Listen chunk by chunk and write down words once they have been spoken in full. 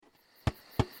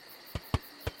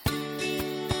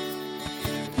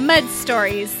Mud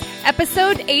Stories,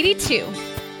 episode 82.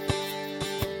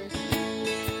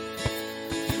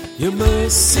 Your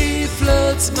mercy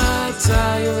floods my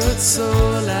tired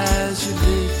soul as you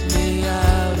lift me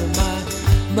out of my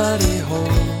muddy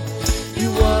hole.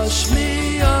 You wash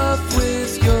me off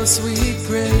with your sweet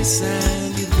grace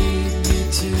and you lead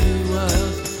me to a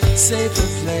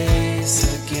safer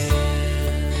place again.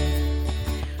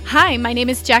 Hi, my name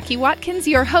is Jackie Watkins,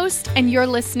 your host, and you're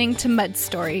listening to Mud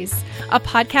Stories, a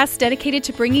podcast dedicated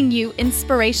to bringing you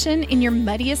inspiration in your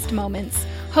muddiest moments,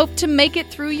 hope to make it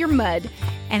through your mud,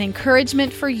 and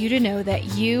encouragement for you to know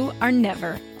that you are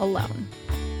never alone.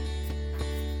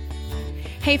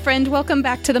 Hey friend, welcome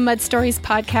back to the Mud Stories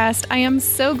podcast. I am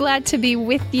so glad to be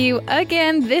with you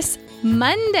again this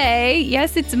Monday.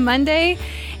 Yes, it's Monday,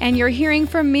 and you're hearing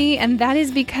from me, and that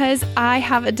is because I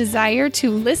have a desire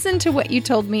to listen to what you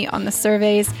told me on the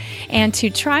surveys and to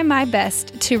try my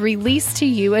best to release to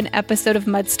you an episode of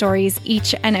Mud Stories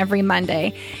each and every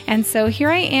Monday. And so here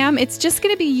I am. It's just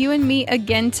going to be you and me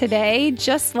again today,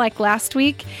 just like last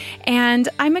week, and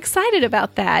I'm excited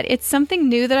about that. It's something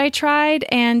new that I tried,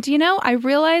 and I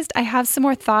realized I have some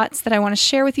more thoughts that I want to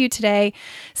share with you today,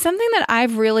 something that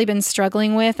I've really been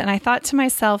struggling with, and I thought to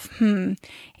myself,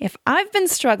 if I've been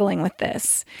struggling with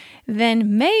this,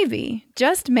 then maybe,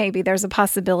 just maybe, there's a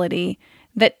possibility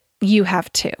that you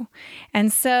have too.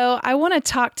 And so I want to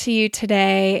talk to you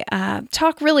today,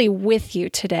 talk really with you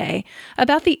today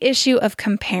about the issue of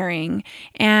comparing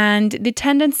and the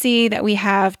tendency that we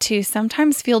have to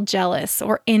sometimes feel jealous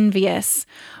or envious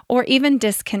or even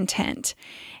discontent.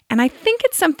 And I think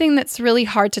it's something that's really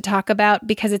hard to talk about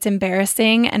because it's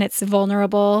embarrassing and it's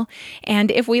vulnerable.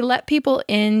 And if we let people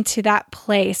into that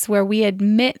place where we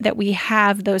admit that we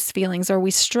have those feelings or we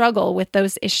struggle with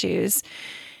those issues,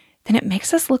 then it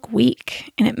makes us look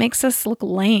weak and it makes us look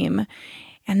lame.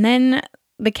 And then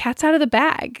the cat's out of the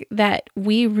bag that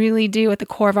we really do at the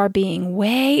core of our being,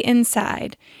 way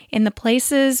inside, in the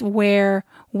places where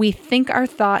we think our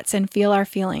thoughts and feel our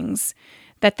feelings,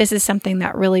 that this is something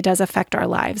that really does affect our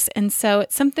lives. And so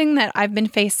it's something that I've been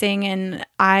facing and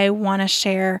I want to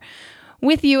share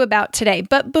with you about today.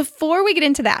 But before we get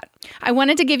into that, I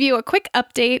wanted to give you a quick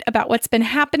update about what's been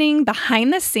happening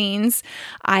behind the scenes.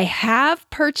 I have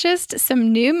purchased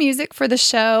some new music for the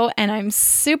show, and I'm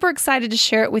super excited to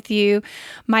share it with you.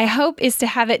 My hope is to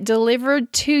have it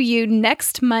delivered to you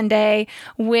next Monday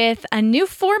with a new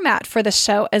format for the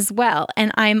show as well.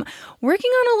 And I'm working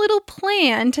on a little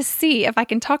plan to see if I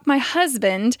can talk my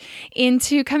husband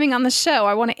into coming on the show.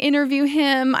 I want to interview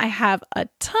him. I have a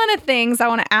ton of things I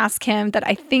want to ask him that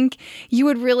I think you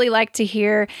would really like to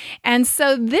hear. And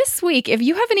so this week, if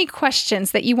you have any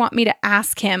questions that you want me to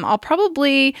ask him, I'll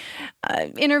probably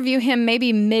interview him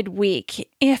maybe midweek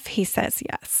if he says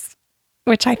yes,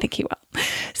 which I think he will.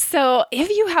 So if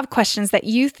you have questions that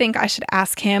you think I should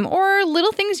ask him or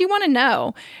little things you want to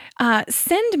know,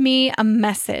 send me a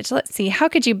message. Let's see, how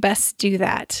could you best do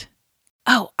that?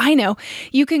 Oh, I know.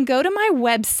 You can go to my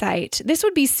website. This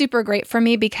would be super great for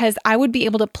me because I would be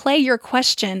able to play your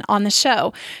question on the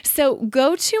show. So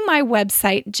go to my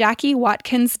website,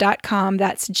 JackieWatkins.com.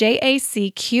 That's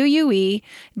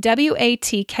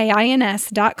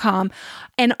JackieWatkins.com.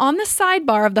 And on the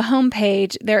sidebar of the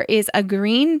homepage, there is a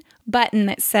green button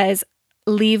that says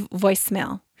Leave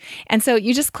Voicemail. And so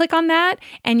you just click on that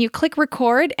and you click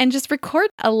record and just record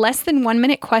a less than 1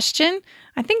 minute question.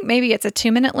 I think maybe it's a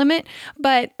 2-minute limit,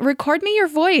 but record me your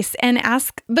voice and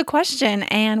ask the question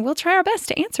and we'll try our best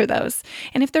to answer those.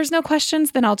 And if there's no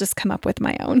questions, then I'll just come up with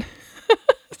my own.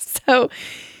 So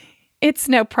it's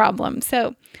no problem.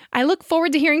 So I look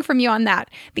forward to hearing from you on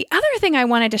that. The other thing I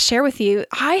wanted to share with you,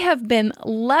 I have been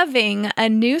loving a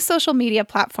new social media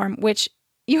platform, which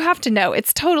you have to know,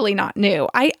 it's totally not new.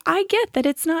 I get that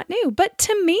it's not new, but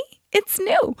to me, it's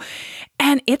new.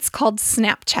 And it's called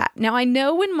Snapchat. Now, I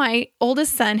know when my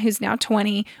oldest son, who's now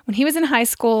 20, when he was in high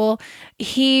school,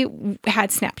 he had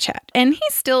Snapchat. And he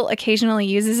still occasionally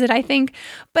uses it, I think.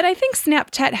 But I think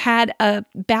Snapchat had a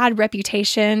bad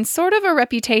reputation, sort of a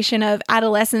reputation of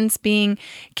adolescents being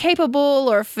capable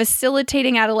or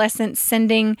facilitating adolescents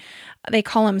sending, they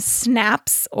call them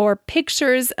snaps or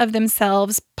pictures of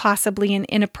themselves, possibly in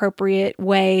inappropriate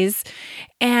ways.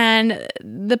 And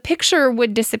the picture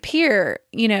would disappear,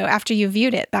 after you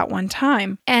viewed it that one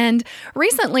time. And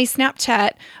recently,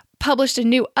 Snapchat published a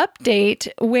new update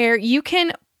where you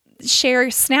can share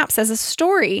snaps as a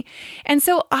story. And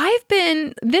so I've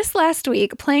been this last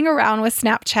week playing around with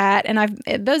Snapchat,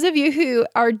 and those of you who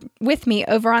are with me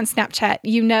over on Snapchat,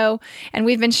 and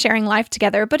we've been sharing life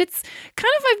together, but it's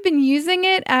kind of, I've been using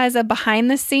it as a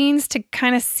behind the scenes to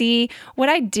kind of see what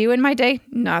I do in my day.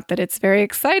 Not that it's very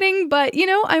exciting, but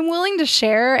I'm willing to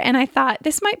share. And I thought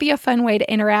this might be a fun way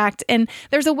to interact. And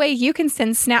there's a way you can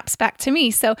send snaps back to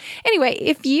me. So anyway,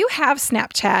 if you have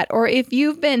Snapchat, or if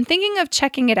you've been thinking of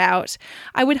checking it out,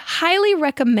 I would highly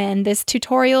recommend this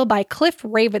tutorial by Cliff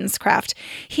Ravenscraft.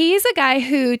 He's a guy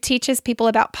who teaches people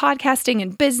about podcasting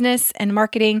and business and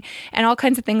marketing and all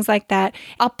kinds of things like that.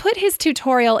 I'll put his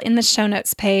tutorial in the show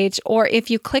notes page, or if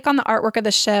you click on the artwork of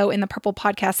the show in the Purple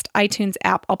Podcast iTunes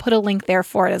app, I'll put a link there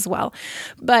for it as well.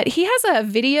 But he has a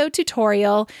video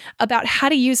tutorial about how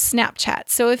to use Snapchat.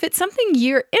 So if it's something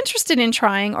you're interested in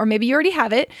trying, or maybe you already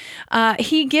have it,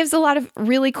 he gives a lot of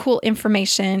really cool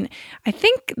information. I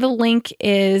think the link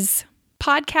is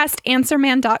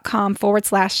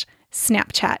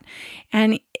podcastanswerman.com/Snapchat.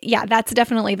 And yeah, that's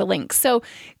definitely the link. So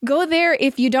go there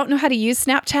if you don't know how to use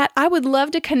Snapchat. I would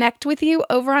love to connect with you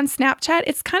over on Snapchat.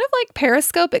 It's kind of like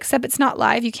Periscope, except it's not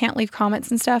live. You can't leave comments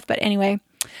and stuff. But anyway,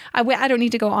 I don't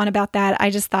need to go on about that.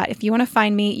 I just thought if you want to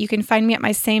find me, you can find me at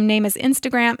my same name as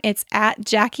Instagram. It's at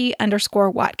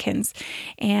Jackie_Watkins.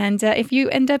 And if you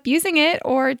end up using it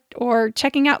or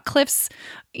checking out Cliff's,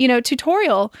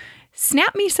 tutorial,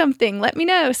 snap me something. Let me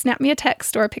know. Snap me a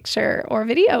text or a picture or a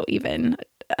video even.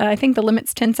 I think the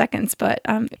limit's 10 seconds, but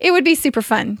it would be super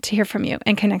fun to hear from you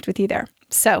and connect with you there.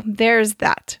 So there's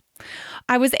that.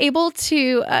 I was able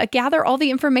to gather all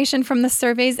the information from the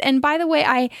surveys. And by the way,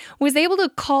 I was able to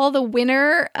call the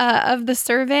winner of the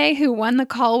survey who won the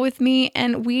call with me.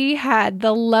 And we had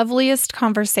the loveliest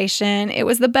conversation. It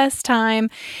was the best time.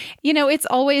 It's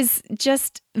always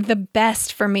just the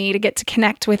best for me to get to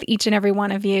connect with each and every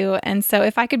one of you. And so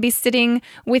if I could be sitting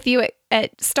with you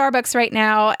at Starbucks right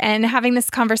now and having this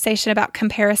conversation about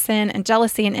comparison and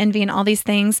jealousy and envy and all these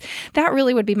things, that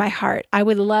really would be my heart. I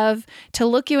would love to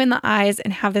look you in the eyes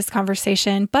and have this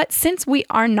conversation. But since we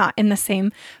are not in the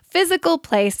same physical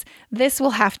place, this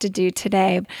will have to do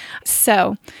today.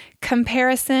 So,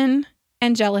 comparison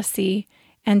and jealousy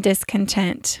and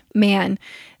discontent. Man,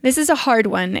 this is a hard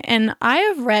one. And I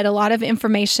have read a lot of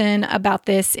information about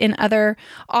this in other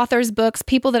authors' books.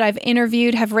 People that I've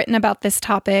interviewed have written about this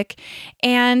topic.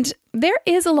 And there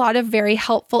is a lot of very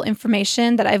helpful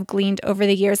information that I've gleaned over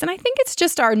the years. And I think it's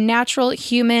just our natural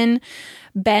human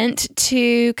bent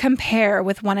to compare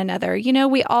with one another.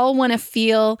 We all want to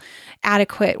feel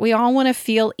adequate. We all want to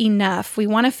feel enough. We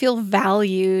want to feel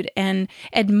valued and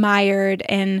admired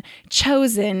and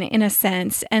chosen in a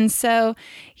sense. And so,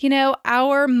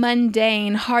 our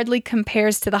mundane hardly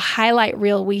compares to the highlight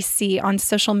reel we see on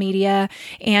social media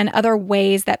and other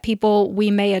ways that people we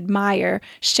may admire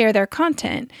share their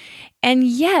content. And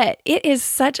yet it is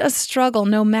such a struggle,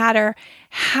 no matter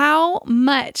how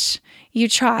much you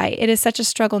try. It is such a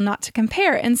struggle not to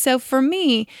compare. And so for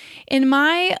me, in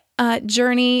my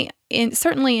journey,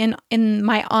 certainly in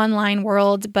my online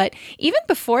world, but even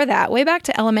before that, way back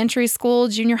to elementary school,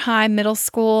 junior high, middle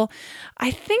school,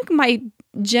 I think my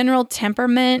general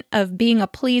temperament of being a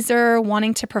pleaser,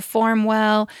 wanting to perform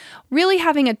well, really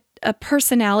having a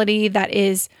personality that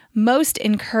is most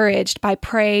encouraged by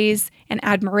praise and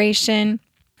admiration,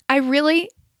 I really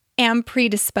am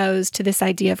predisposed to this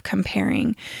idea of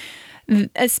comparing,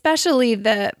 especially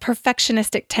the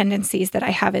perfectionistic tendencies that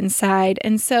I have inside.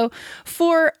 And so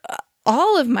for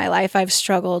all of my life, I've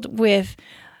struggled with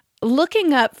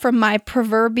looking up from my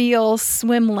proverbial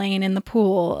swim lane in the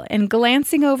pool and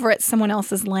glancing over at someone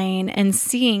else's lane and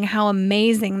seeing how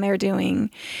amazing they're doing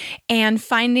and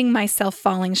finding myself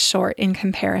falling short in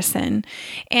comparison.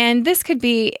 And this could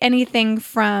be anything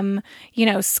from,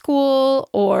 school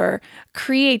or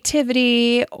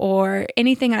creativity or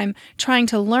anything I'm trying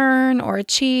to learn or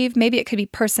achieve. Maybe it could be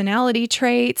personality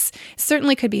traits,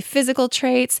 certainly could be physical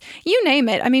traits, you name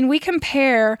it. I mean, we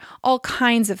compare all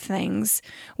kinds of things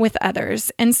with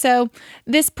others. And so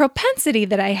this propensity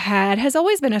that I had has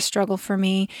always been a struggle for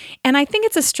me. And I think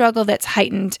it's a struggle that's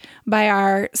heightened by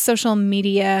our social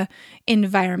media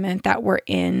environment that we're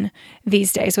in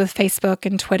these days with Facebook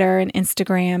and Twitter and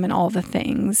Instagram and all the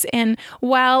things. And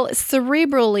while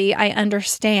cerebrally I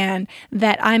understand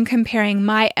that I'm comparing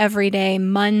my everyday,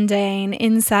 mundane,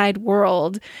 inside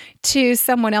world to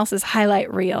someone else's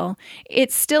highlight reel,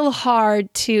 it's still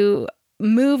hard to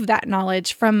move that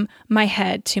knowledge from my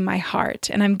head to my heart.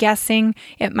 And I'm guessing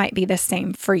it might be the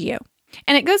same for you.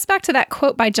 And it goes back to that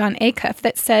quote by Jon Acuff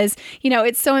that says,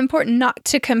 it's so important not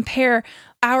to compare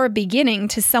our beginning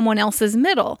to someone else's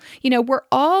middle. We're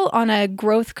all on a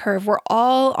growth curve. We're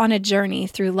all on a journey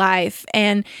through life.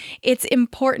 And it's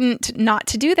important not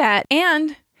to do that.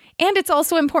 And it's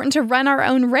also important to run our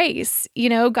own race.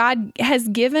 God has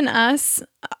given us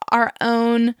our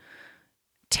own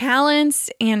talents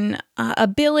and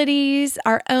abilities,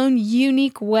 our own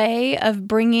unique way of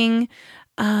bringing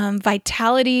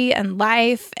vitality and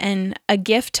life and a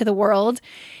gift to the world.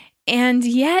 And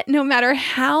yet, no matter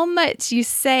how much you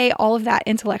say all of that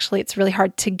intellectually, it's really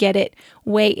hard to get it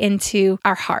way into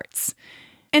our hearts.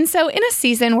 And so in a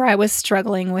season where I was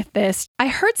struggling with this, I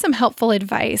heard some helpful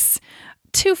advice,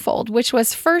 twofold, which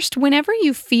was first, whenever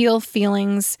you feel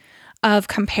feelings of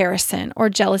comparison or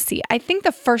jealousy, I think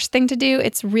the first thing to do,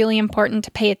 it's really important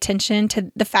to pay attention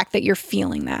to the fact that you're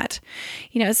feeling that.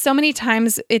 So many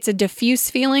times it's a diffuse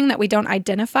feeling that we don't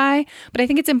identify, but I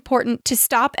think it's important to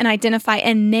stop and identify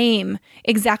and name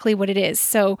exactly what it is.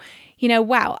 So,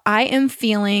 wow, I am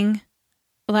feeling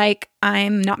like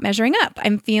I'm not measuring up.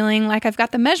 I'm feeling like I've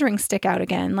got the measuring stick out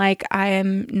again, like I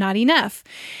am not enough.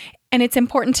 And it's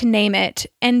important to name it.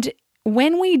 And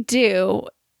when we do,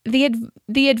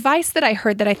 the advice that I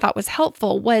heard that I thought was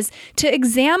helpful was to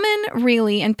examine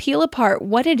really and peel apart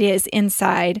what it is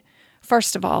inside,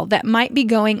 first of all, that might be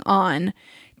going on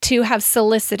to have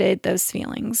solicited those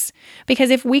feelings.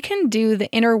 Because if we can do the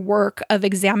inner work of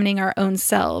examining our own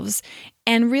selves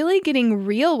and really getting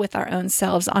real with our own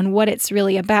selves on what it's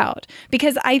really about,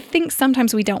 because I think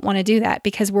sometimes we don't want to do that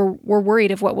because we're worried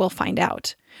of what we'll find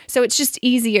out. So it's just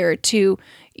easier to,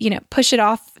 push it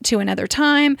off to another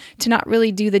time, to not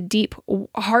really do the deep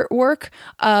heart work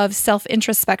of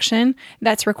self-introspection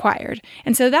that's required.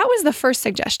 And so that was the first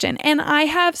suggestion. And I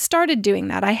have started doing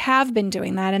that. I have been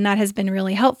doing that, and that has been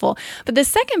really helpful. But the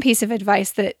second piece of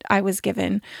advice that I was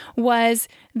given was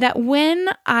that when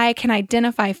I can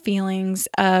identify feelings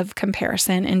of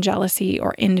comparison and jealousy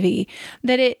or envy,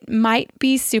 that it might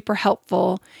be super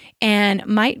helpful and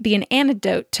might be an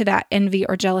antidote to that envy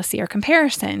or jealousy or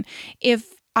comparison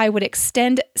if I would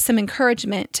extend some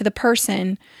encouragement to the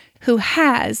person who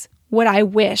has what I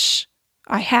wish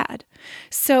I had.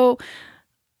 So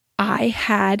I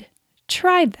had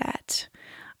tried that.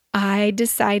 I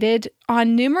decided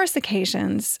on numerous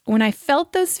occasions when I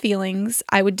felt those feelings,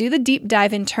 I would do the deep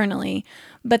dive internally,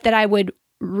 but that I would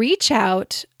reach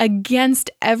out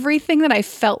against everything that I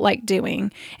felt like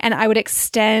doing, and I would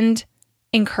extend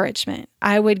encouragement.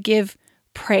 I would give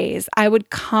praise. I would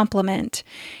compliment.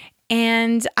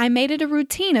 And I made it a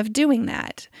routine of doing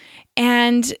that.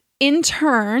 And in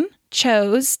turn,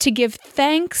 chose to give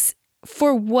thanks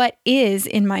for what is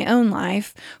in my own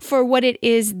life, for what it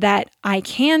is that I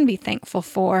can be thankful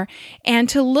for, and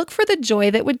to look for the joy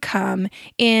that would come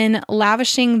in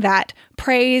lavishing that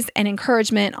praise and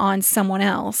encouragement on someone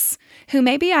else who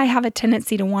maybe I have a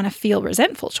tendency to want to feel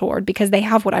resentful toward because they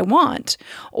have what I want,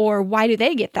 or why do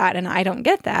they get that and I don't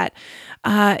get that?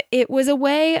 It was a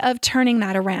way of turning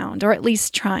that around, or at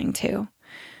least trying to.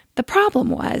 The problem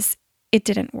was it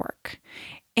didn't work.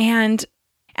 And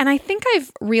I think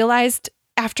I've realized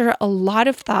after a lot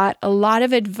of thought, a lot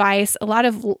of advice, a lot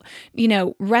of,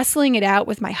 wrestling it out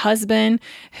with my husband,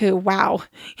 who, wow,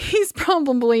 he's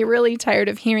probably really tired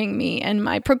of hearing me and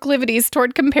my proclivities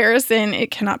toward comparison. It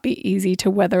cannot be easy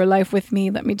to weather life with me,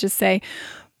 let me just say.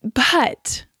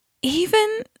 But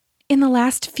even in the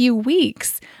last few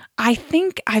weeks, I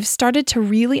think I've started to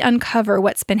really uncover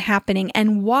what's been happening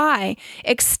and why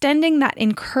extending that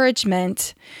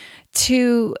encouragement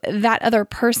to that other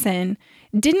person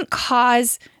didn't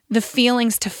cause the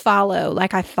feelings to follow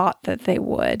like I thought that they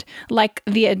would, like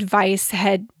the advice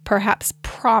had perhaps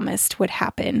promised would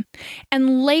happen.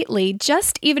 And lately,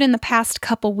 just even in the past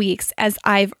couple weeks, as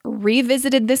I've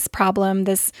revisited this problem,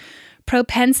 this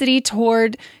propensity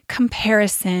toward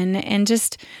comparison and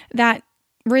just that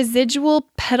residual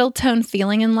pedal tone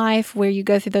feeling in life where you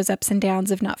go through those ups and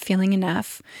downs of not feeling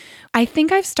enough, I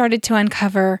think I've started to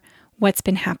uncover what's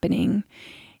been happening.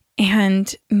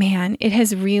 And man, it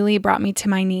has really brought me to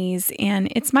my knees.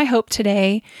 And it's my hope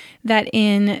today that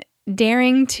in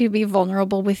daring to be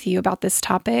vulnerable with you about this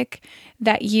topic,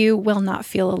 that you will not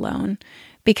feel alone.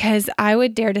 Because I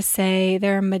would dare to say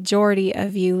there are a majority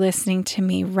of you listening to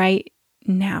me right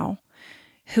now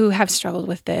who have struggled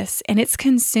with this, and it's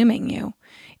consuming you.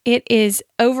 It is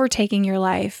overtaking your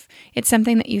life. It's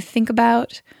something that you think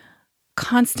about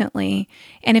constantly.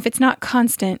 And if it's not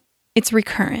constant, it's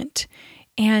recurrent.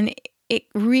 And it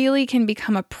really can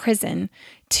become a prison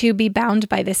to be bound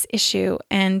by this issue.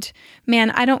 And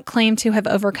man, I don't claim to have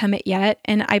overcome it yet,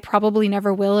 and I probably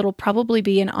never will. It'll probably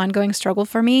be an ongoing struggle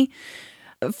for me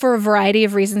for a variety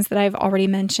of reasons that I've already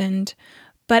mentioned.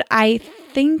 But I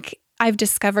think I've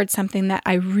discovered something that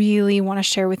I really want to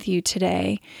share with you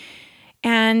today.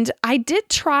 And I did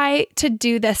try to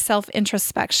do this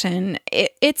self-introspection.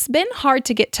 It's been hard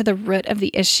to get to the root of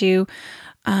the issue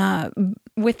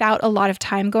without a lot of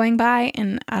time going by.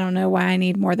 And I don't know why I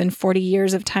need more than 40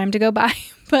 years of time to go by,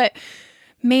 but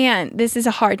man, this is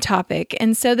a hard topic.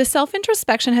 And so the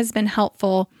self-introspection has been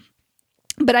helpful,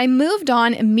 but I moved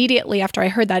on immediately after I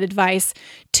heard that advice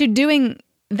to doing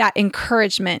that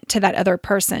encouragement to that other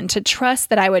person, to trust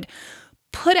that I would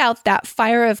put out that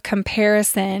fire of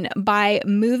comparison by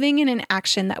moving in an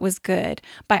action that was good,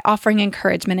 by offering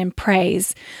encouragement and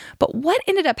praise. But what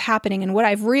ended up happening, and what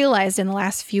I've realized in the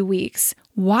last few weeks,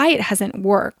 why it hasn't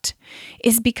worked,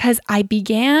 is because I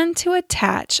began to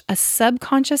attach a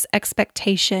subconscious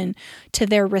expectation to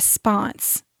their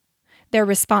response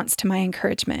to my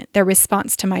encouragement, their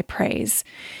response to my praise.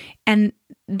 And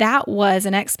that was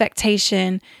an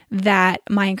expectation that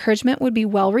my encouragement would be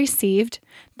well received,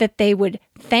 that they would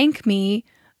thank me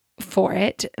for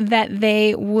it, that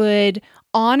they would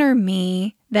honor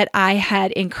me, that I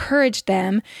had encouraged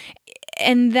them,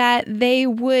 and that they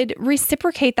would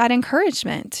reciprocate that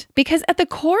encouragement. Because at the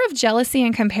core of jealousy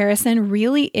and comparison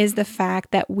really is the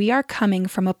fact that we are coming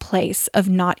from a place of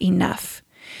not enough.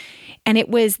 And it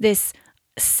was this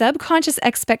subconscious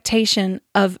expectation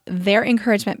of their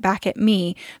encouragement back at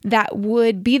me that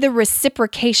would be the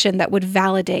reciprocation that would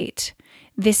validate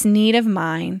this need of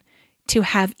mine to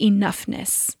have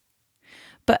enoughness.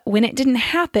 But when it didn't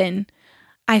happen,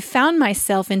 I found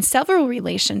myself in several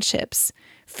relationships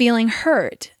feeling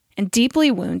hurt and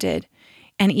deeply wounded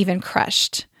and even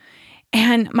crushed.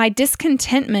 And my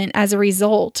discontentment as a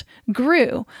result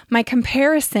grew. My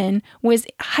comparison was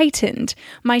heightened.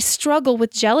 My struggle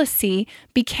with jealousy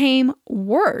became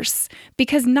worse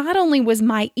because not only was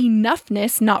my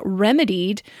enoughness not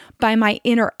remedied by my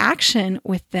interaction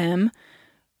with them,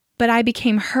 but I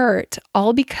became hurt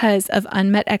all because of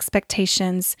unmet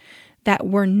expectations that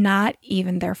were not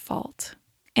even their fault.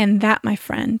 And that, my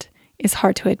friend, is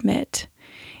hard to admit.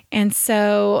 And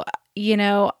so,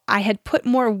 I had put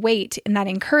more weight in that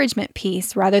encouragement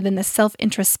piece rather than the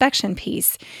self-introspection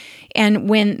piece. And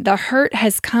when the hurt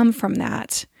has come from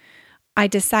that, I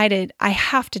decided I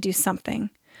have to do something.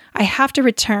 I have to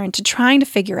return to trying to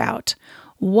figure out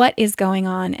what is going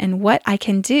on and what I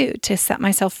can do to set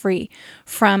myself free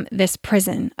from this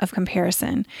prison of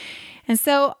comparison. And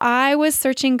so I was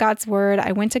searching God's Word.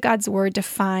 I went to God's Word to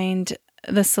find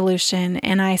the solution,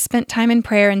 and I spent time in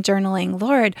prayer and journaling.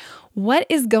 Lord, what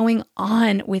is going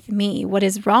on with me? What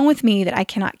is wrong with me that I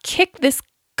cannot kick this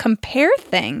compare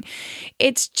thing?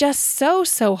 It's just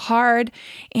so hard,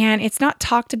 and it's not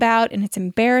talked about, and it's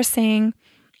embarrassing.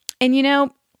 And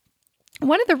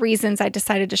one of the reasons I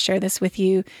decided to share this with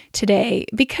you today,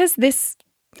 because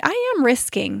I am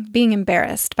risking being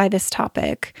embarrassed by this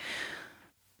topic.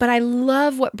 But I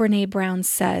love what Brené Brown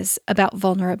says about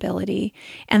vulnerability.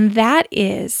 And that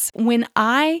is, when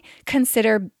I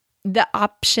consider the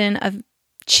option of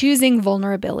choosing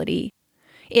vulnerability,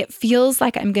 it feels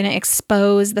like I'm going to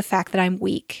expose the fact that I'm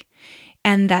weak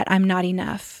and that I'm not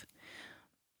enough.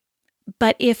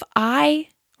 But if I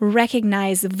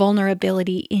recognize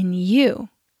vulnerability in you,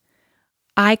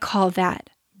 I call that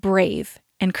brave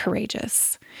and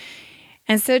courageous.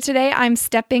 And so today I'm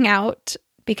stepping out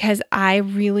because I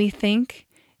really think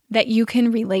that you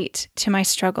can relate to my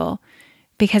struggle,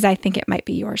 because I think it might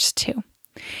be yours too.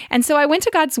 And so I went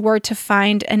to God's Word to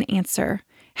find an answer.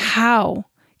 How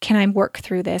can I work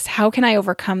through this? How can I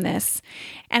overcome this?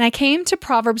 And I came to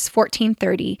Proverbs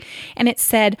 14:30, and it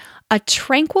said, "A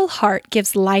tranquil heart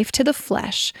gives life to the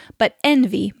flesh, but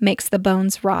envy makes the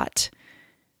bones rot."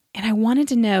 And I wanted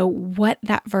to know what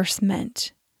that verse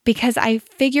meant, because I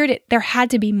figured there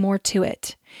had to be more to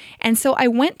it. And so I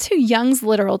went to Young's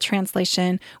Literal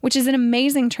Translation, which is an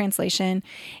amazing translation,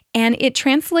 and it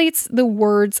translates the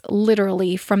words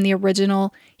literally from the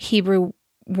original Hebrew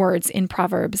words in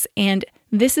Proverbs. And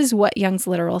this is what Young's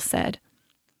Literal said: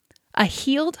 "A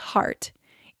healed heart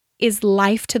is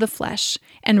life to the flesh,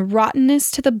 and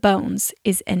rottenness to the bones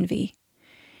is envy."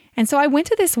 And so I went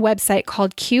to this website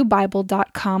called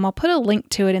qbible.com. I'll put a link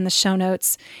to it in the show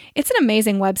notes. It's an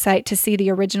amazing website to see the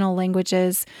original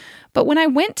languages. But when I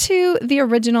went to the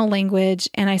original language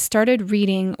and I started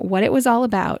reading what it was all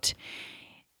about,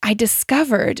 I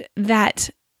discovered that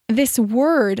this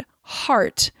word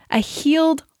heart, a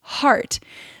healed heart,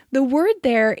 the word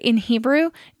there in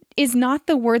Hebrew is not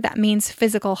the word that means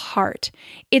physical heart.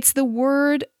 It's the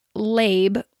word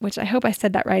leb, which I hope I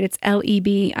said that right. It's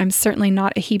L-E-B. I'm certainly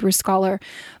not a Hebrew scholar,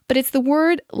 but it's the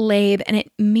word leb, and it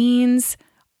means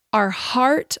Our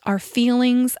heart, our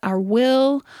feelings, our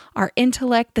will, our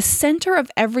intellect, the center of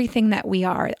everything that we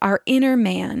are, our inner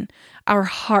man, our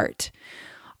heart.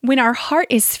 When our heart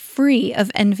is free of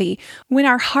envy, when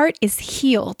our heart is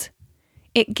healed,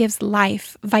 it gives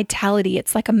life, vitality.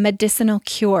 It's like a medicinal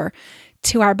cure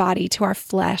to our body, to our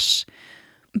flesh.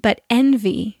 But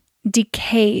envy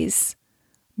decays,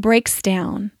 breaks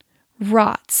down,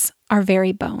 rots our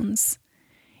very bones.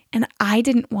 And I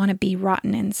didn't want to be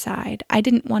rotten inside. I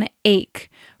didn't want to ache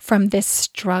from this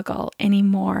struggle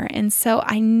anymore. And so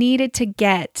I needed to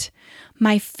get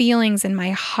my feelings and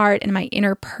my heart and my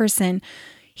inner person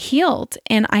healed.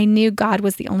 And I knew God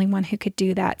was the only one who could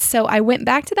do that. So I went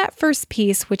back to that first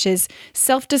piece, which is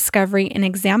self-discovery and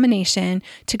examination,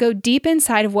 to go deep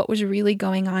inside of what was really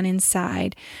going on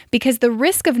inside. Because the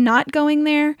risk of not going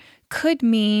there could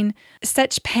mean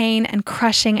such pain and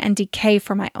crushing and decay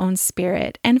for my own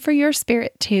spirit and for your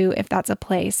spirit too, if that's a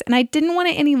place. And I didn't want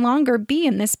to any longer be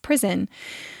in this prison.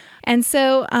 And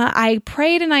so I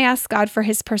prayed and I asked God for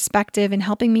his perspective in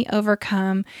helping me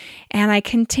overcome. And I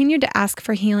continued to ask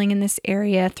for healing in this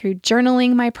area through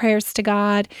journaling my prayers to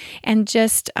God and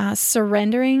just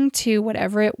surrendering to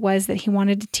whatever it was that he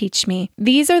wanted to teach me.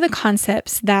 These are the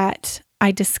concepts that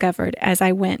I discovered as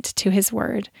I went to his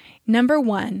word. Number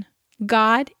 1,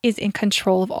 God is in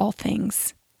control of all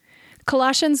things.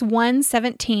 Colossians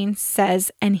 1:17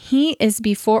 says, "And he is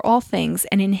before all things,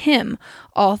 and in him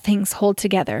all things hold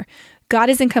together." God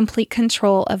is in complete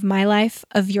control of my life,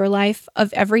 of your life,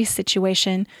 of every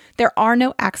situation. There are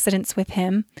no accidents with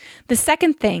him. The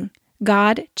second thing,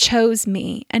 God chose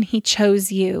me and he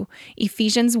chose you.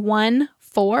 Ephesians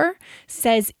 1:4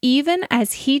 says, "Even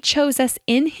as he chose us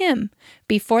in him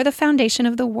before the foundation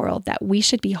of the world, that we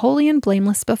should be holy and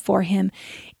blameless before him.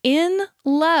 In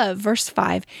love," verse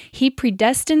 5, "he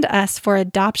predestined us for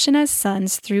adoption as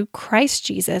sons through Christ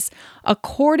Jesus,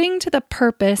 according to the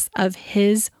purpose of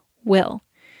his will."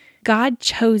 God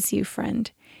chose you, friend,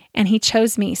 and he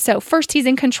chose me. So first, he's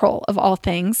in control of all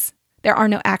things. There are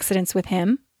no accidents with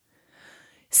him.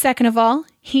 Second of all,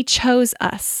 he chose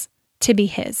us to be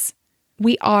his.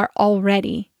 We are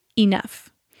already enough.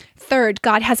 Third,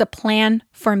 God has a plan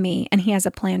for me and he has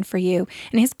a plan for you.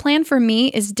 And his plan for me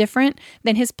is different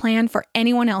than his plan for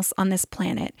anyone else on this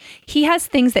planet. He has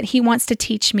things that he wants to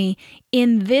teach me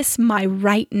in this my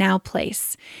right now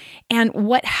place. And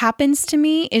what happens to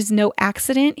me is no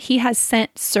accident. He has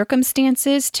sent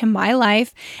circumstances to my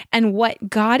life, and what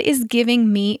God is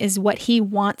giving me is what he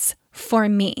wants for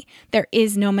me. There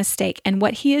is no mistake. And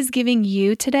what he is giving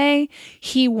you today,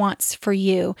 he wants for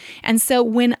you. And so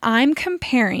when I'm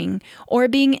comparing or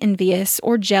being envious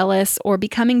or jealous or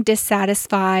becoming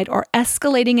dissatisfied or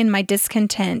escalating in my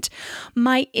discontent,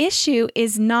 my issue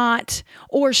is not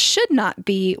or should not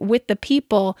be with the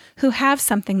people who have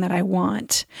something that I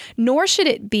want, nor should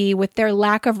it be with their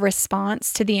lack of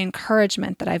response to the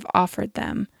encouragement that I've offered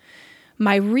them.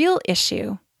 My real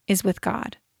issue is with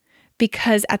God.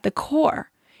 Because at the core,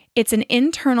 it's an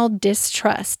internal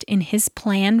distrust in his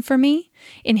plan for me,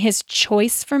 in his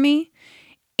choice for me,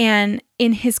 and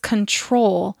in his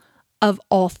control of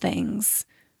all things.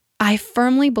 I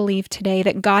firmly believe today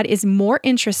that God is more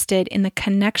interested in the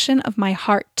connection of my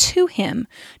heart to him,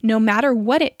 no matter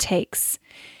what it takes.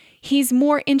 He's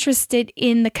more interested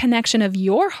in the connection of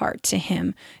your heart to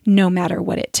him, no matter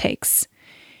what it takes.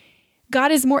 God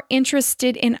is more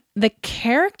interested in the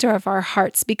character of our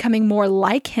hearts becoming more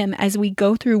like him as we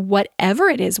go through whatever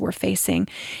it is we're facing.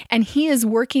 And he is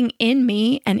working in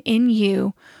me and in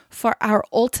you for our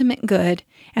ultimate good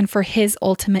and for his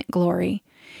ultimate glory.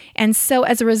 And so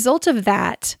as a result of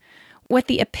that, what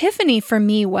the epiphany for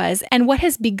me was, and what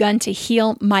has begun to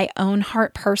heal my own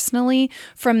heart personally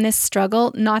from this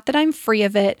struggle, not that I'm free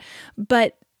of it,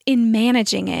 but in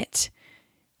managing it,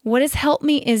 what has helped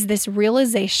me is this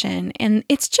realization, and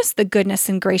it's just the goodness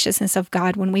and graciousness of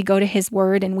God when we go to his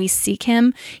word and we seek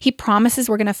him. He promises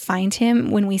we're going to find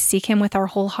him when we seek him with our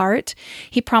whole heart.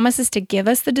 He promises to give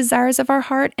us the desires of our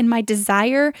heart. And my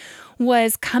desire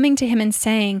was coming to him and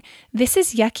saying, this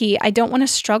is yucky. I don't want to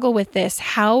struggle with this.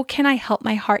 How can I help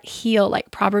my heart heal?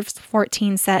 Like Proverbs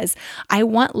 14 says, I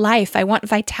want life. I want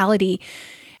vitality.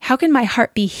 How can my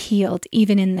heart be healed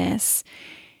even in this?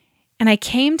 And I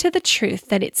came to the truth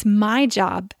that it's my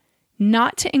job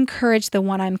not to encourage the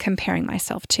one I'm comparing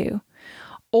myself to,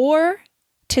 or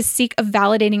to seek a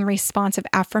validating response of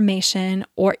affirmation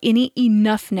or any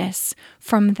enoughness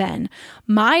from them.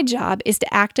 My job is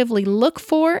to actively look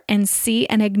for and see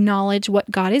and acknowledge what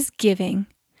God is giving,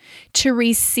 to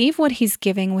receive what he's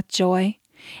giving with joy,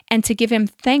 and to give him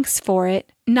thanks for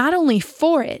it, not only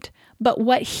for it, but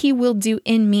what he will do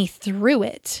in me through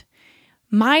it.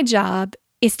 My job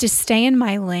is to stay in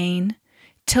my lane,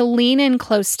 to lean in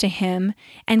close to Him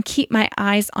and keep my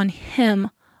eyes on Him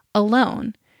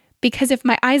alone. Because if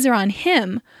my eyes are on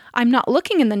Him, I'm not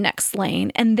looking in the next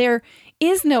lane, and there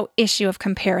is no issue of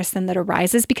comparison that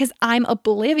arises because I'm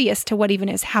oblivious to what even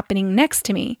is happening next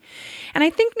to me. And I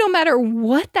think no matter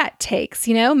what that takes,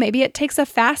 maybe it takes a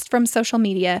fast from social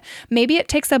media, maybe it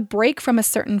takes a break from a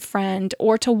certain friend,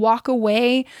 or to walk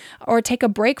away or take a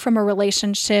break from a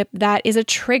relationship that is a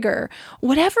trigger,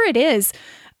 whatever it is.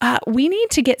 We need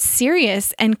to get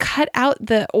serious and cut out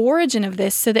the origin of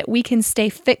this so that we can stay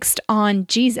fixed on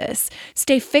Jesus,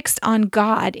 stay fixed on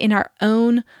God in our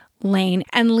own lane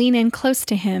and lean in close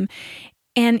to Him.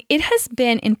 And it has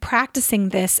been in practicing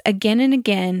this again and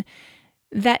again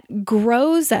that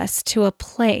grows us to a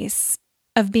place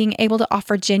of being able to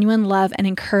offer genuine love and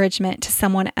encouragement to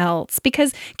someone else.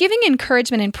 Because giving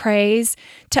encouragement and praise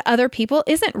to other people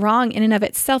isn't wrong in and of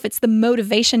itself. It's the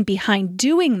motivation behind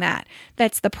doing that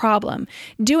that's the problem.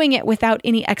 Doing it without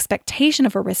any expectation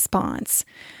of a response.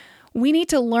 We need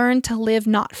to learn to live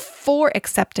not for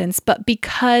acceptance, but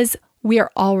because we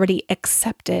are already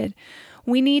accepted.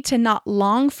 We need to not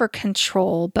long for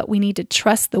control, but we need to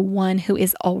trust the one who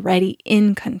is already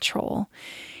in control.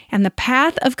 And the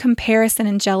path of comparison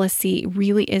and jealousy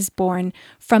really is born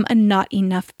from a not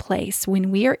enough place.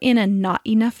 When we are in a not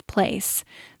enough place,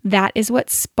 that is what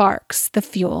sparks the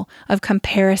fuel of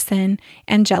comparison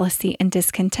and jealousy and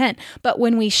discontent. But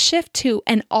when we shift to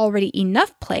an already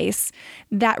enough place,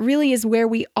 that really is where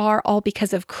we are all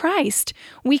because of Christ.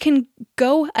 We can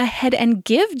go ahead and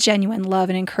give genuine love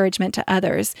and encouragement to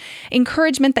others.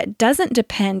 Encouragement that doesn't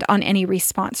depend on any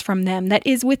response from them, that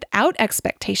is without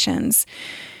expectations.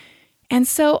 And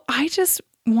so I just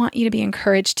want you to be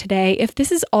encouraged today. If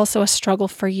this is also a struggle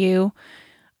for you,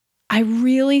 I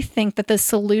really think that the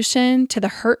solution to the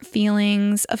hurt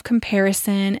feelings of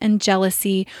comparison and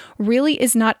jealousy really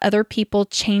is not other people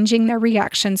changing their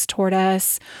reactions toward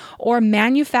us or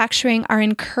manufacturing our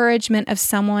encouragement of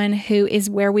someone who is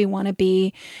where we want to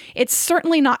be. It's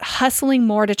certainly not hustling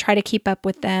more to try to keep up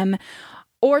with them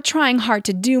or trying hard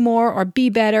to do more or be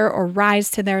better or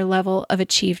rise to their level of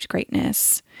achieved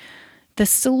greatness. The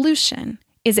solution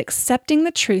is accepting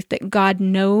the truth that God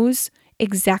knows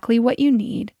exactly what you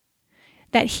need,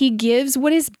 that He gives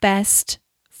what is best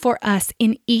for us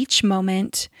in each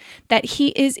moment, that He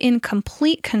is in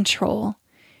complete control,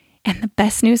 and the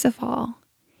best news of all,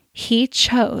 He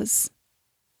chose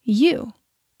you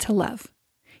to love.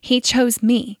 He chose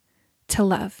me to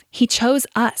love. He chose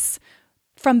us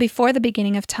from before the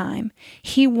beginning of time.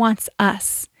 He wants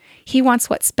us. He wants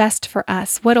what's best for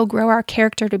us, what'll grow our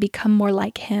character to become more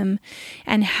like Him,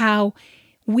 and how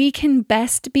we can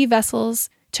best be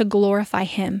vessels to glorify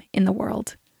Him in the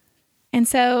world. And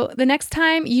so the next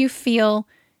time you feel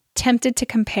tempted to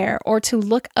compare or to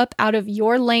look up out of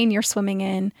your lane you're swimming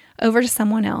in over to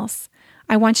someone else,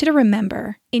 I want you to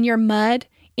remember, in your mud,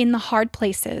 in the hard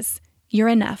places, you're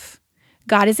enough.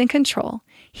 God is in control.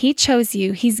 He chose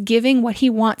you. He's giving what He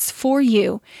wants for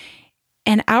you.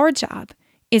 And our job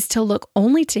is to look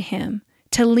only to Him,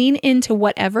 to lean into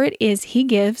whatever it is He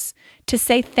gives, to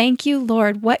say, thank you,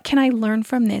 Lord. What can I learn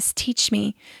from this? Teach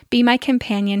me. Be my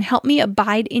companion. Help me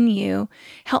abide in you.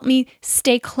 Help me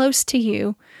stay close to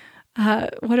you.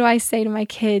 What do I say to my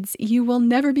kids? You will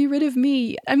never be rid of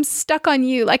me. I'm stuck on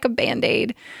you like a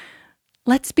Band-Aid.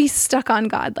 Let's be stuck on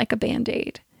God like a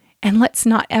Band-Aid. And let's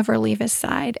not ever leave His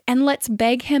side. And let's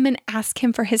beg Him and ask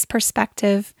Him for His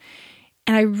perspective.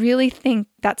 And I really think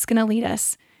that's going to lead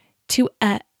us to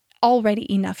an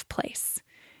already enough place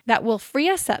that will free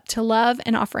us up to love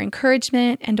and offer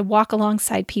encouragement and to walk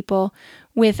alongside people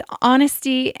with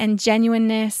honesty and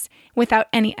genuineness without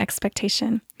any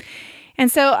expectation.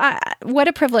 And so what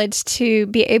a privilege to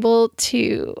be able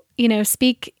to,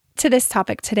 speak to this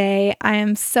topic today. I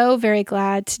am so very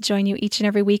glad to join you each and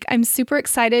every week. I'm super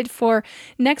excited for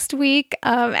next week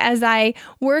as I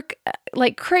work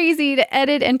like crazy to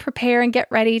edit and prepare and get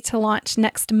ready to launch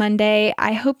next Monday.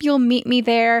 I hope you'll meet me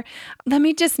there. Let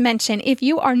me just mention, if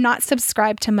you are not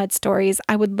subscribed to Mud Stories,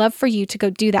 I would love for you to go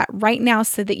do that right now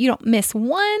so that you don't miss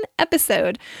one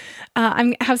episode.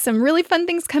 I have some really fun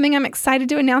things coming. I'm excited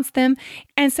to announce them.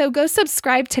 And so go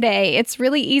subscribe today. It's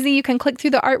really easy. You can click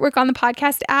through the artwork on the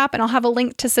podcast app and I'll have a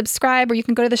link to subscribe, or you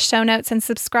can go to the show notes and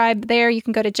subscribe there. You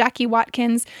can go to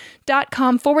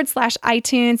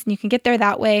JackieWatkins.com/iTunes and you can get there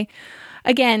that way.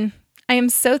 Again, I am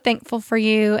so thankful for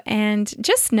you, and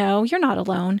just know you're not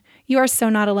alone. You are so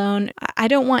not alone. I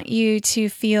don't want you to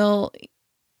feel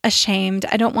ashamed.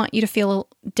 I don't want you to feel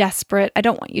desperate. I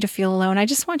don't want you to feel alone. I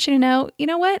just want you to know, you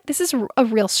know what? This is a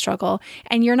real struggle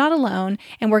and you're not alone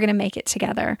and we're going to make it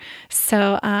together.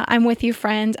 So I'm with you,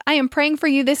 friend. I am praying for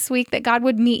you this week that God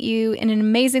would meet you in an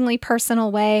amazingly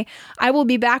personal way. I will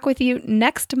be back with you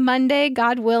next Monday,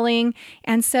 God willing.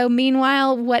 And so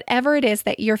meanwhile, whatever it is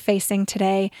that you're facing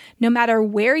today, no matter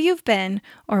where you've been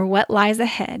or what lies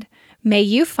ahead, may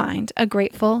you find a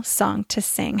grateful song to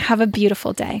sing. Have a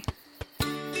beautiful day.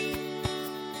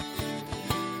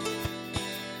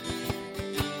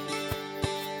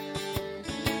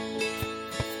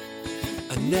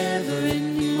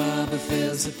 Never-ending marble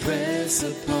fails to press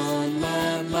upon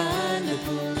my mind. I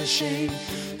pull the shame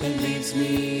that leaves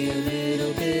me a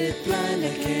little bit blind.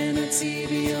 I cannot see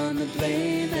beyond the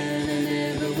blame, and I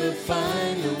never will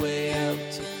find a way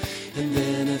out. And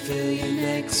then I feel you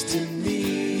next to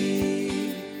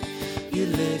me. You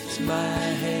lift my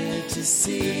head to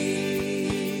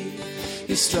see.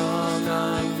 Your strong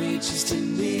arm reaches to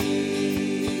me.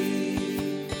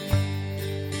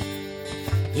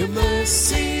 Your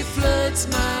mercy floods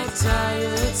my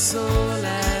tired soul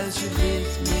as you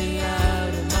lift me out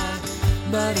of my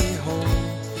muddy hole.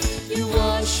 You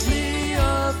wash me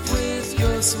off with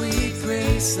your sweet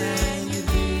grace and you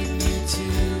lead me to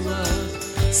a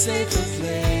safer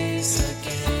place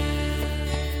again.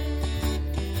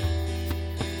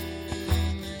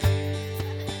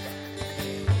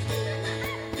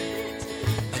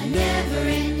 A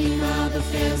never-ending marble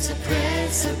fails to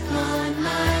press upon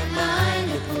my mind.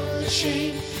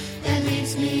 Shame that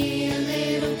leaves me a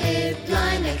little bit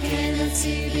blind. I cannot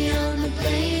see beyond the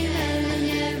blame, and I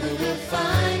never will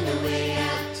find a way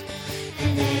out.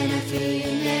 And then I feel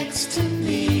you next to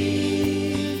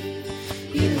me.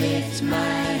 You lift my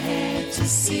head to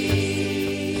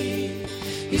see.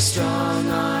 Your strong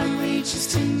arm reaches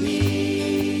to me.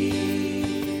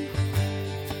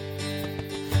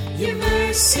 Your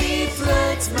mercy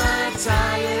floods my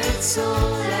tired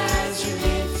soul as you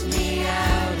lift me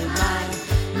out of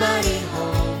my muddy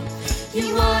hole.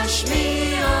 You wash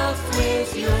me off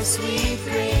with your sweet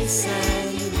grace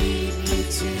and you lead me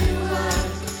to a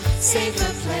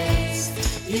safer place.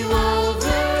 You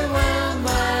overwhelm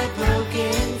my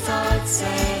broken thoughts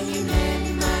and you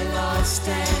mend my lost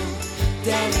and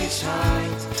damaged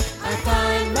heart. I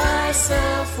find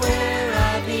myself where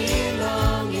I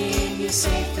belong in your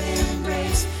safe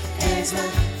embrace. There's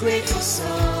a grateful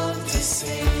song to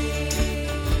sing,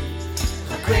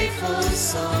 a grateful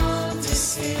song to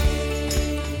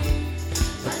sing,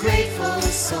 a grateful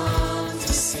song.